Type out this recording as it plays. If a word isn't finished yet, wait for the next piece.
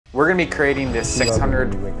We're gonna be creating this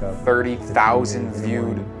 630,000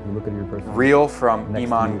 viewed reel from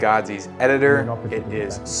Iman Gadzhi's editor. It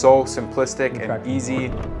is so simplistic and easy,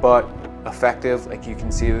 but effective. Like, you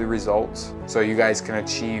can see the results. So you guys can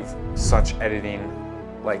achieve such editing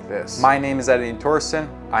like this. My name is Editing Torsten.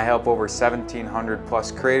 I help over 1,700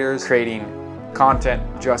 plus creators creating content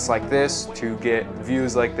just like this to get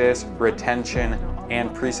views like this, retention, and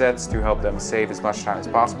presets to help them save as much time as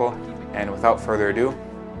possible. And without further ado,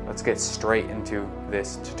 let's get straight into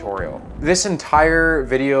this tutorial. This entire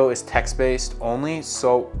video is text-based only,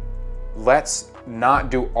 so let's not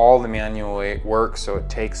do all the manual work so it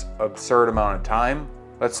takes an absurd amount of time.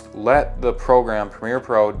 Let's let the program Premiere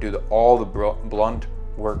Pro do all the blunt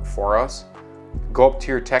work for us. Go up to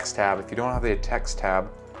your text tab. If you don't have the text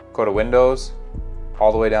tab, go to Windows,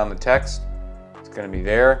 all the way down to text. It's gonna be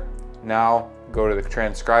there. Now go to the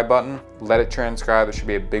transcribe button, let it transcribe. There should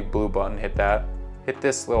be a big blue button, hit that. Hit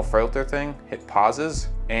this little filter thing, hit pauses,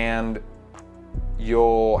 and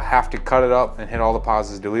you'll have to cut it up and hit all the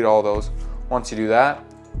pauses, delete all those. Once you do that,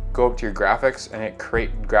 go up to your graphics and hit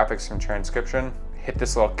create graphics from transcription. Hit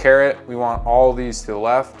this little caret. We want all these to the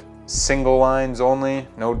left, single lines only,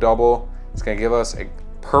 no double. It's gonna give us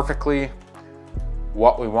perfectly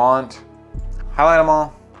what we want. Highlight them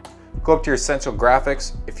all. Go up to your essential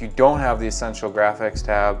graphics. If you don't have the essential graphics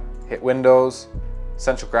tab, hit Windows.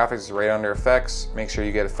 Essential graphics is right under effects. Make sure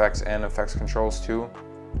you get effects and effects controls too.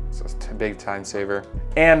 So it's a big time saver.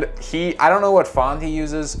 And I don't know what font he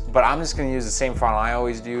uses, but I'm just gonna use the same font I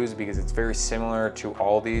always use because it's very similar to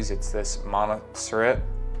all these. It's this monoserif.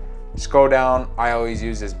 Just go down. I always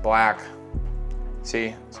use this black.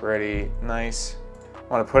 See, it's already nice. I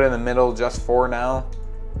wanna put it in the middle just for now.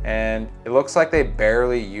 And it looks like they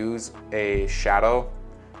barely use a shadow.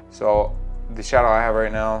 So the shadow I have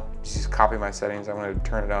right now, just copy my settings. I'm gonna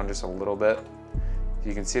turn it down just a little bit.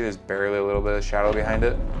 You can see there's barely a little bit of shadow behind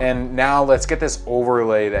it. And now let's get this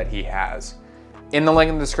overlay that he has. In the link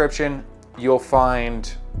in the description, you'll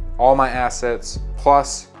find all my assets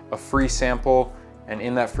plus a free sample. And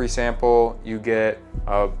in that free sample, you get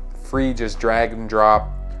a free just drag and drop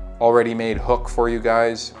already made hook for you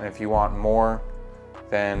guys. And if you want more,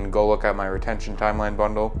 then go look at my retention timeline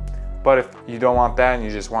bundle. But if you don't want that and you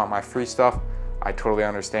just want my free stuff, I totally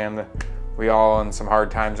understand that we all in some hard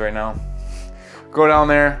times right now. Go down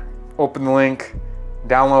there, open the link,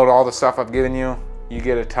 download all the stuff I've given you. You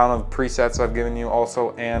get a ton of presets I've given you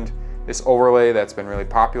also, and this overlay that's been really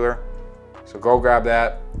popular. So go grab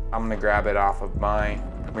that. I'm gonna grab it off of my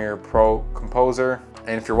Premiere Pro Composer.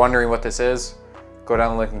 And if you're wondering what this is, go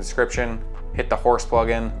down the link in the description, hit the horse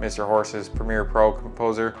plugin, Mr. Horse's Premiere Pro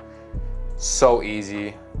Composer. So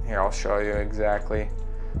easy. Here, I'll show you exactly.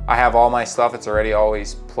 I have all my stuff, it's already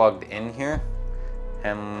always plugged in here.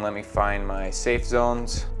 And let me find my safe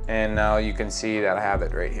zones. And now you can see that I have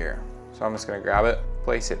it right here. So I'm just gonna grab it,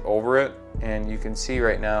 place it over it, and you can see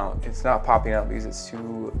right now, it's not popping out because it's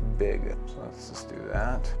too big. So let's just do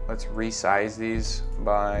that. Let's resize these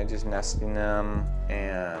by just nesting them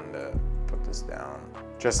and put this down.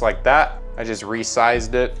 Just like that, I just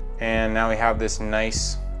resized it. And now we have this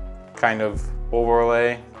nice kind of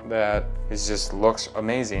overlay that just looks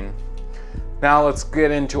amazing. Now let's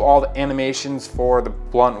get into all the animations for the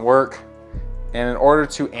blunt work. And in order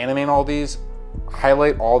to animate all these,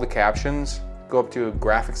 highlight all the captions, go up to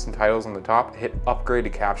graphics and titles on the top, hit upgrade to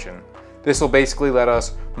caption. This will basically let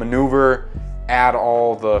us maneuver, add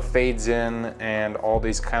all the fades in and all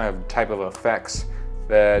these kind of type of effects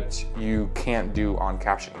that you can't do on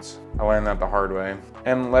captions. I learned that the hard way.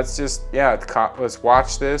 And let's just, yeah, let's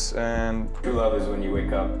watch this. And true love is when you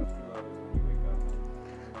wake up.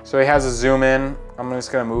 So he has a zoom in. I'm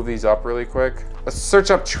just gonna move these up really quick. Let's search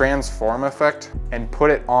up transform effect and put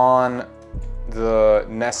it on the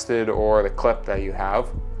nested or the clip that you have.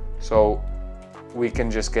 So we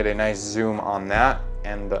can just get a nice zoom on that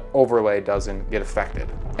and the overlay doesn't get affected.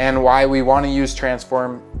 And why we wanna use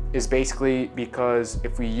transform is basically because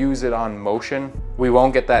if we use it on motion, we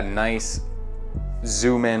won't get that nice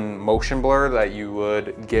zoom in motion blur that you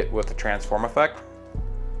would get with the transform effect.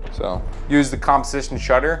 So use the composition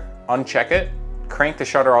shutter, uncheck it, crank the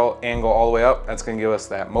shutter angle all the way up. That's gonna give us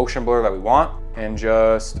that motion blur that we want. And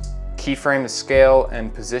just keyframe the scale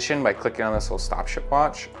and position by clicking on this little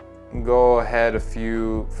stopwatch. Go ahead a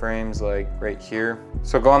few frames like right here.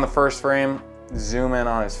 So go on the first frame, zoom in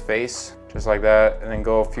on his face, just like that, and then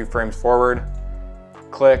go a few frames forward,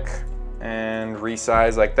 click and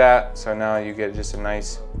resize like that. So now you get just a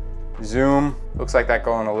nice zoom. Looks like that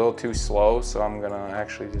going a little too slow, so I'm gonna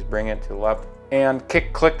actually just bring it to the left. And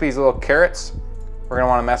click these little carets. We're gonna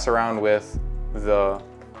wanna mess around with the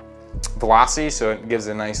velocity, so it gives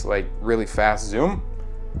a nice, like, really fast zoom.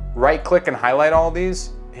 Right click and highlight all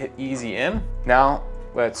these, hit easy in. Now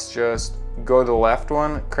let's just go to the left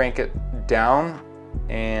one, crank it down,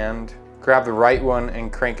 and grab the right one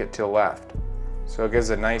and crank it to the left. So it gives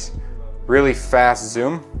a nice, really fast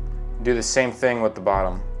zoom. Do the same thing with the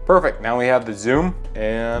bottom. Perfect, now we have the zoom,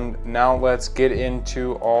 and now let's get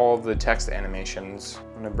into all of the text animations.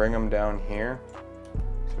 I'm gonna bring them down here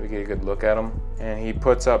so we get a good look at them. And he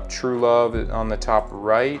puts up True Love on the top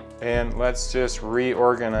right, and let's just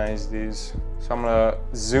reorganize these. So I'm gonna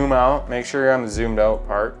zoom out, make sure you're on the zoomed out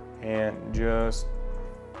part, and just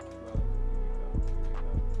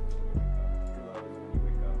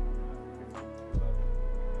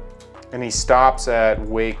and he stops at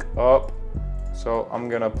wake up. So I'm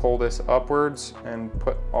gonna pull this upwards and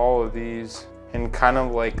put all of these in kind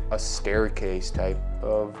of like a staircase type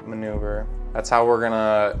of maneuver. That's how we're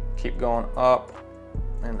gonna keep going up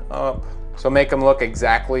and up. So make them look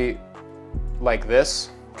exactly like this.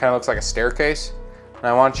 Kind of looks like a staircase. And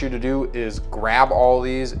I want you to do is grab all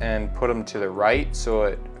these and put them to the right so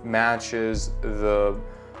it matches the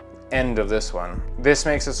end of this one. This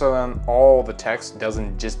makes it so then all the text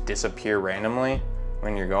doesn't just disappear randomly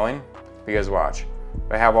when you're going. Because watch,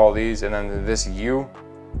 if I have all these and then this U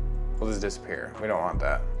will just disappear. We don't want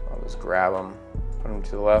that. So I'll just grab them, put them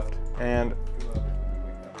to the left, and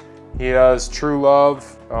he does True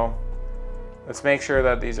Love. Oh, let's make sure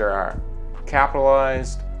that these are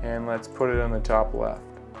capitalized, and let's put it in the top left.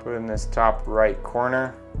 Put it in this top right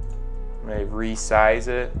corner. Maybe resize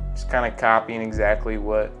it. Just kind of copying exactly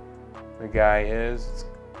what the guy is.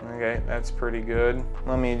 Okay, that's pretty good.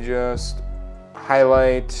 Let me just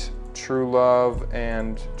highlight True Love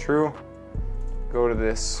and True. Go to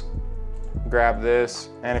this, grab this,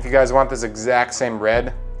 and if you guys want this exact same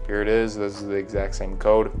red, here it is. This is the exact same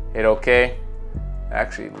code. Hit OK.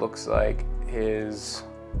 Actually looks like his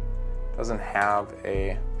doesn't have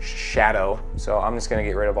a shadow, so I'm just gonna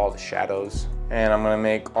get rid of all the shadows, and I'm gonna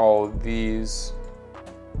make all of these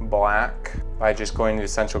black by just going to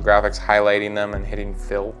Essential Graphics, highlighting them and hitting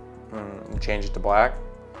fill and change it to black.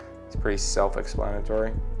 It's pretty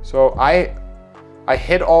self-explanatory. So I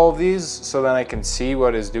hit all of these so that I can see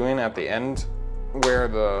what it's doing at the end where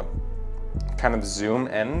the kind of zoom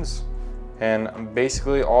ends. And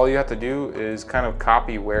basically all you have to do is kind of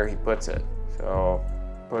copy where he puts it. So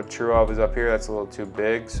put True Love is up here, that's a little too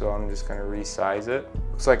big, so I'm just gonna resize it.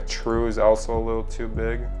 Looks like True is also a little too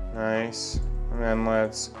big. Nice. And then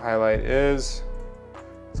let's highlight Is.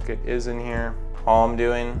 Let's get Is in here.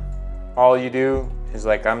 All you do is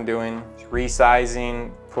like I'm doing,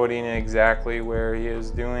 resizing, putting it exactly where he is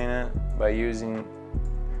doing it by using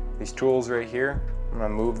these tools right here. I'm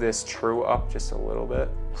gonna move this True up just a little bit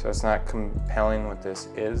so it's not compelling what this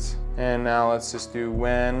is. And now let's just do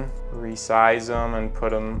When, resize them and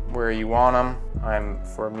put them where you want them.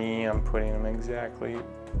 For me, I'm putting them exactly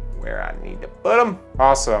where I need to put them.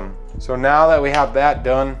 Awesome. So now that we have that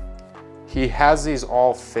done, he has these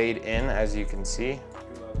all fade in, as you can see.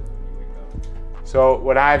 So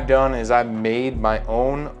what I've done is I've made my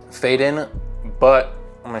own fade in, but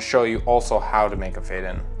I'm gonna show you also how to make a fade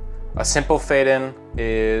in. A simple fade in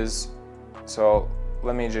is, so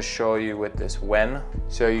let me just show you with this When.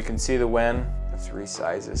 So you can see the When. Let's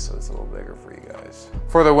resize this so it's a little bigger for you guys.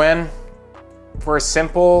 For the When, for a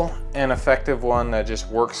simple and effective one that just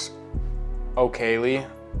works okayly,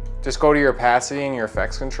 just go to your opacity and your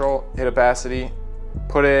effects control, hit opacity,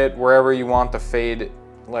 put it wherever you want the fade.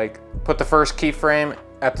 Like put the first keyframe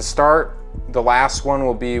at the start, the last one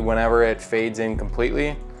will be whenever it fades in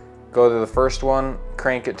completely. Go to the first one,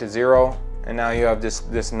 crank it to 0, and now you have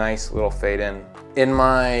this nice little fade in. In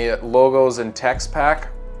my logos and text pack,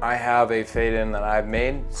 I have a fade in that I've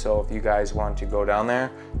made. So if you guys want to go down there,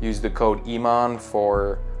 use the code Iman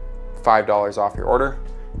for $5 off your order.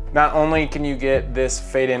 Not only can you get this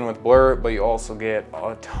fade in with blur, but you also get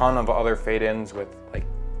a ton of other fade ins with, like,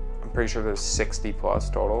 I'm pretty sure there's 60 plus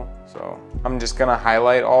total. So I'm just gonna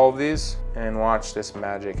highlight all of these and watch this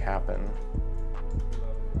magic happen.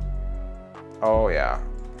 Oh yeah.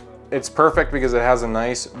 It's perfect because it has a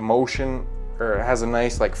nice motion, or it has a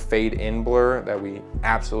nice like fade in blur that we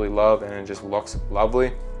absolutely love, and it just looks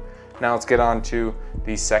lovely. Now let's get on to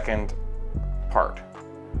the second part.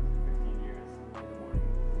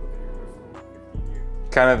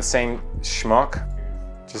 Kind of the same schmuck.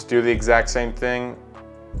 Just do the exact same thing.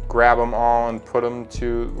 Grab them all and put them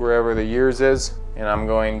to wherever the years is. And I'm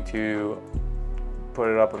going to put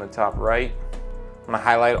it up in the top right. I'm gonna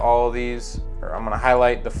highlight all of these, or I'm gonna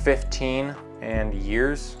highlight the 15 and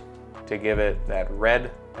years to give it that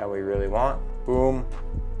red that we really want. Boom,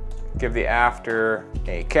 give the after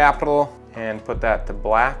a capital and put that to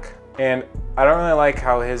black. And I don't really like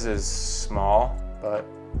how his is small, but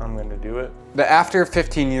I'm gonna do it. The after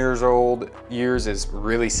 15 years is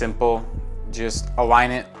really simple. Just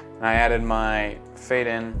align it. And I added my fade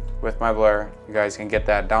in with my blur. You guys can get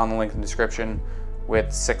that down the link in the description with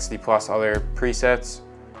 60+ other presets.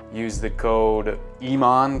 Use the code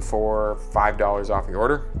Iman for $5 off your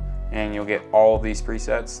order, and you'll get all of these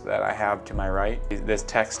presets that I have to my right. This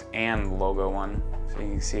text and logo one, so you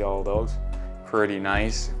can see all of those. Pretty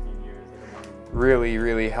nice. Really,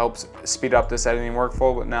 really helps speed up this editing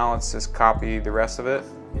workflow, but now let's just copy the rest of it.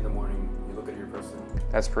 In the morning, you look at your person.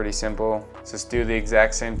 That's pretty simple. Let's just do the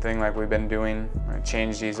exact same thing like we've been doing. I'm gonna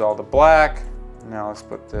change these all to black. Now let's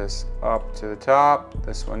put this up to the top.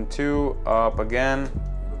 This one too, up again.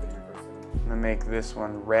 I'm gonna make this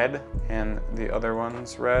one red and the other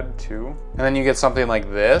one's red too. And then you get something like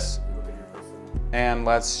this. And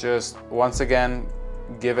let's just, once again,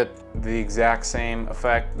 give it the exact same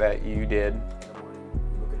effect that you did.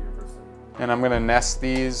 And I'm gonna nest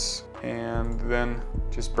these and then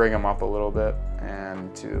just bring them up a little bit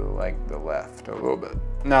and to like the left a little bit.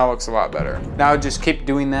 Now it looks a lot better. Now just keep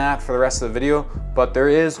doing that for the rest of the video, but there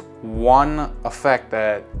is one effect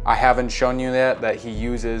that I haven't shown you yet that he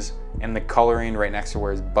uses in the coloring right next to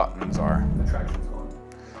where his buttons are.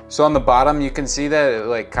 So on the bottom you can see that it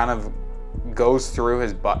like kind of goes through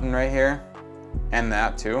his button right here and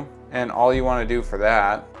that too. And all you want to do for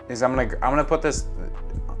that is I'm gonna put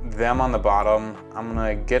them on the bottom. I'm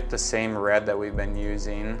gonna get the same red that we've been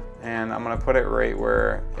using and I'm gonna put it right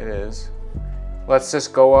where it is. Let's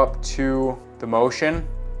just go up to the motion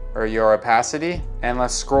or your opacity and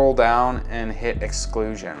let's scroll down and hit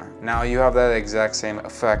exclusion. Now you have that exact same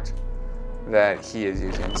effect that he is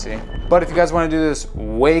using, see? But if you guys want to do this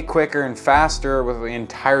way quicker and faster with the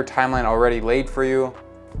entire timeline already laid for you,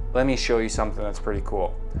 let me show you something that's pretty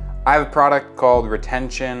cool. I have a product called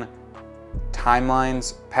Retention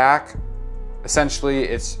Timelines Pack. Essentially,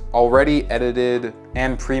 it's already edited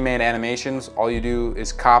and pre-made animations. All you do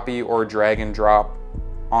is copy or drag and drop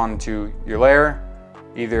onto your layer,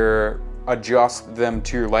 either adjust them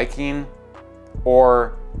to your liking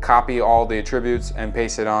or copy all the attributes and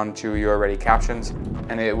paste it onto your already captions,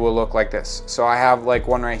 and it will look like this. So I have like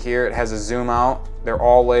one right here, it has a zoom out. They're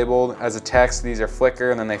all labeled as a text. These are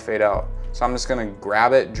flicker and then they fade out. So I'm just gonna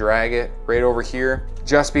grab it, drag it right over here.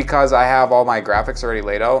 Just because I have all my graphics already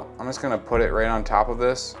laid out, I'm just gonna put it right on top of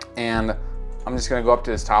this. And I'm just gonna go up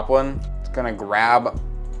to this top one. It's gonna grab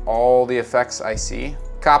all the effects I see,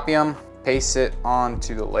 copy them, paste it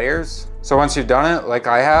onto the layers. So once you've done it, like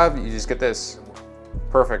I have, you just get this.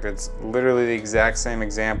 Perfect, it's literally the exact same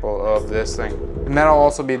example of this thing. And that'll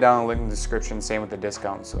also be down in the link in the description, same with the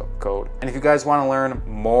discount code. And if you guys wanna learn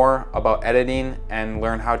more about editing and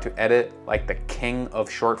learn how to edit like the king of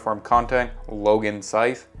short form content, Logan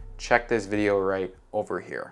Scythe, check this video right over here.